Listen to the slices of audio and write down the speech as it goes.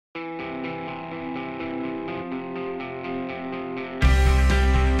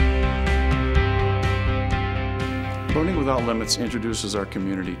Learning Without Limits introduces our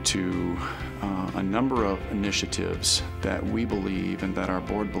community to a number of initiatives that we believe and that our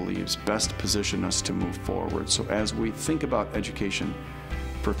board believes best position us to move forward. So as we think about education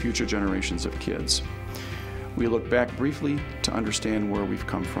for future generations of kids, we look back briefly to understand where we've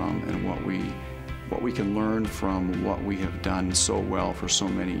come from and what we can learn from what we have done so well for so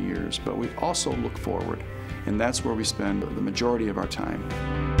many years. But we also look forward, and that's where we spend the majority of our time.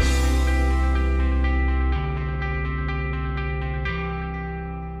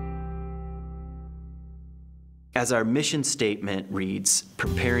 As our mission statement reads,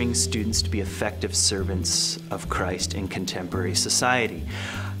 preparing students to be effective servants of Christ in contemporary society.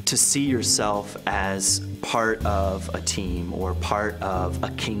 To see yourself as part of a team or part of a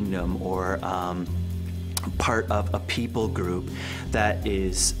kingdom or part of a people group that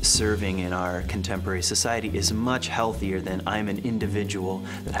is serving in our contemporary society is much healthier than I'm an individual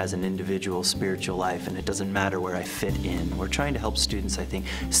that has an individual spiritual life and it doesn't matter where I fit in. We're trying to help students, I think,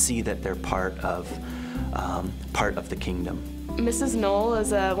 see that they're part of the kingdom. Mrs. Knoll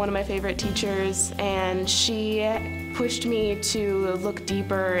is one of my favorite teachers, and she pushed me to look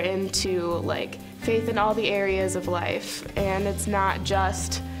deeper into faith in all the areas of life. And it's not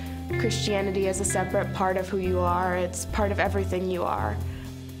just Christianity as a separate part of who you are, it's part of everything you are.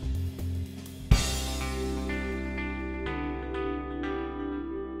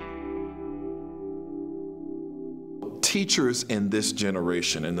 Teachers in this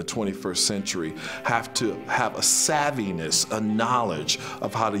generation, in the 21st century, have to have a savviness, a knowledge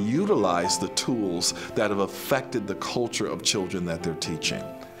of how to utilize the tools that have affected the culture of children that they're teaching.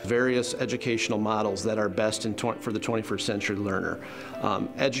 Various educational models that are best for the 21st century learner.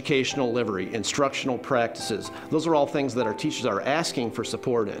 Educational delivery, instructional practices, those are all things that our teachers are asking for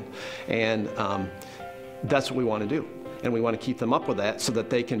support in. And that's what we want to do. And we want to keep them up with that so that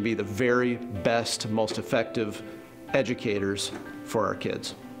they can be the very best, most effective educators for our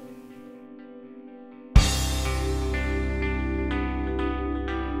kids.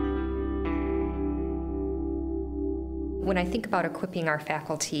 When I think about equipping our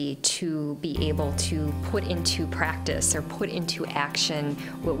faculty to be able to put into practice or put into action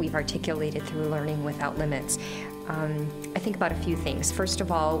what we've articulated through Learning Without Limits, I think about a few things. First of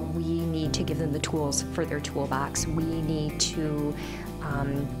all, we need to give them the tools for their toolbox. We need to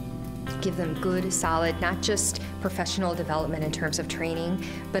give them good, solid, not just professional development in terms of training,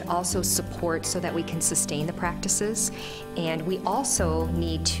 but also support so that we can sustain the practices. And we also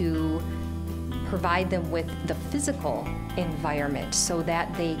need to provide them with the physical environment so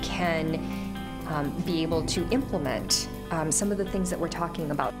that they can be able to implement some of the things that we're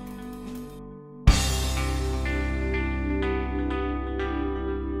talking about.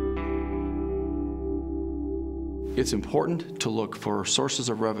 It's important to look for sources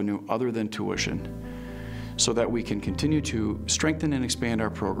of revenue other than tuition so that we can continue to strengthen and expand our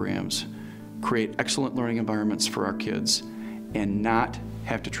programs, create excellent learning environments for our kids, and not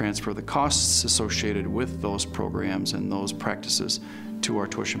have to transfer the costs associated with those programs and those practices to our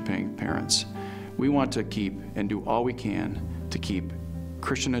tuition-paying parents. We want to keep and do all we can to keep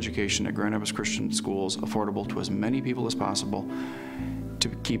Christian education at Grand Rapids Christian Schools affordable to as many people as possible, to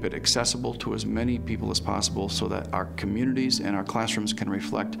keep it accessible to as many people as possible so that our communities and our classrooms can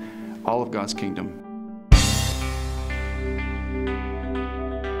reflect all of God's kingdom.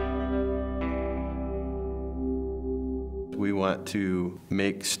 We want to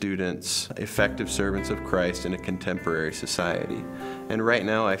make students effective servants of Christ in a contemporary society. And right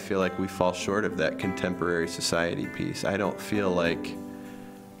now I feel like we fall short of that contemporary society piece. I don't feel like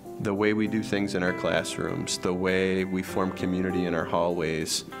the way we do things in our classrooms, the way we form community in our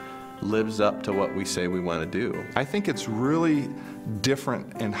hallways, lives up to what we say we want to do. I think it's really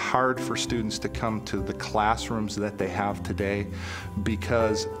different and hard for students to come to the classrooms that they have today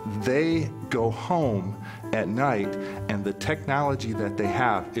because they go home at night and the technology that they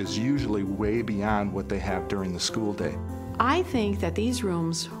have is usually way beyond what they have during the school day. I think that these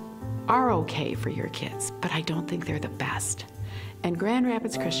rooms are okay for your kids, but I don't think they're the best. And Grand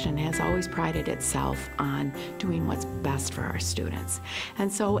Rapids Christian has always prided itself on doing what's best for our students.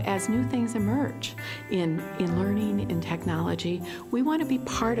 And so as new things emerge in learning, in technology, we want to be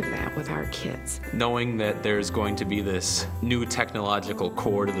part of that with our kids. Knowing that there's going to be this new technological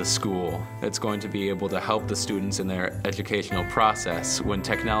core to the school that's going to be able to help the students in their educational process when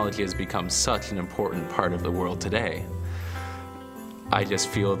technology has become such an important part of the world today. I just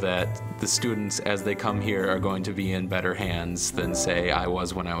feel that the students, as they come here, are going to be in better hands than, say, I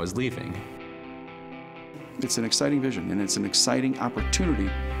was when I was leaving. It's an exciting vision, and it's an exciting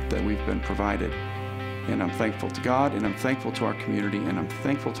opportunity that we've been provided. And I'm thankful to God, and I'm thankful to our community, and I'm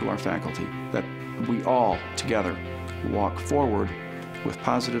thankful to our faculty that we all together walk forward with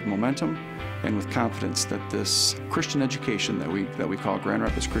positive momentum and with confidence that this Christian education that we call Grand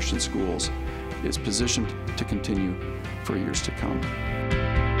Rapids Christian Schools is positioned to continue for years to come.